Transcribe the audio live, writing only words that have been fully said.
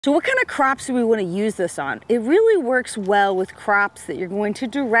So what kind of crops do we want to use this on? It really works well with crops that you're going to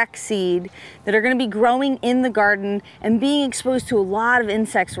direct seed, that are going to be growing in the garden and being exposed to a lot of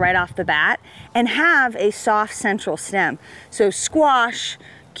insects right off the bat, and have a soft central stem. So squash,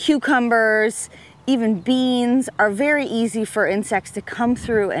 cucumbers, even beans are very easy for insects to come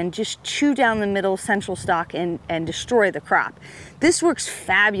through and just chew down the middle central stalk and destroy the crop. This works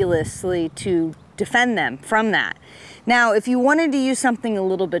fabulously to defend them from that. Now, if you wanted to use something a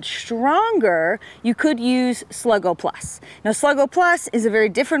little bit stronger, you could use SluggoPlus. Now, SluggoPlus is a very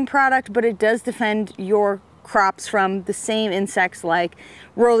different product, but it does defend your crops from the same insects like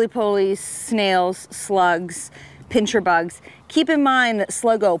roly-polies, snails, slugs, pincher bugs. Keep in mind that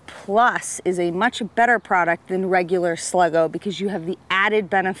SluggoPlus is a much better product than regular Sluggo because you have the added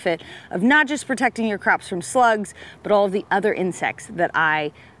benefit of not just protecting your crops from slugs, but all of the other insects that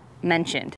I mentioned.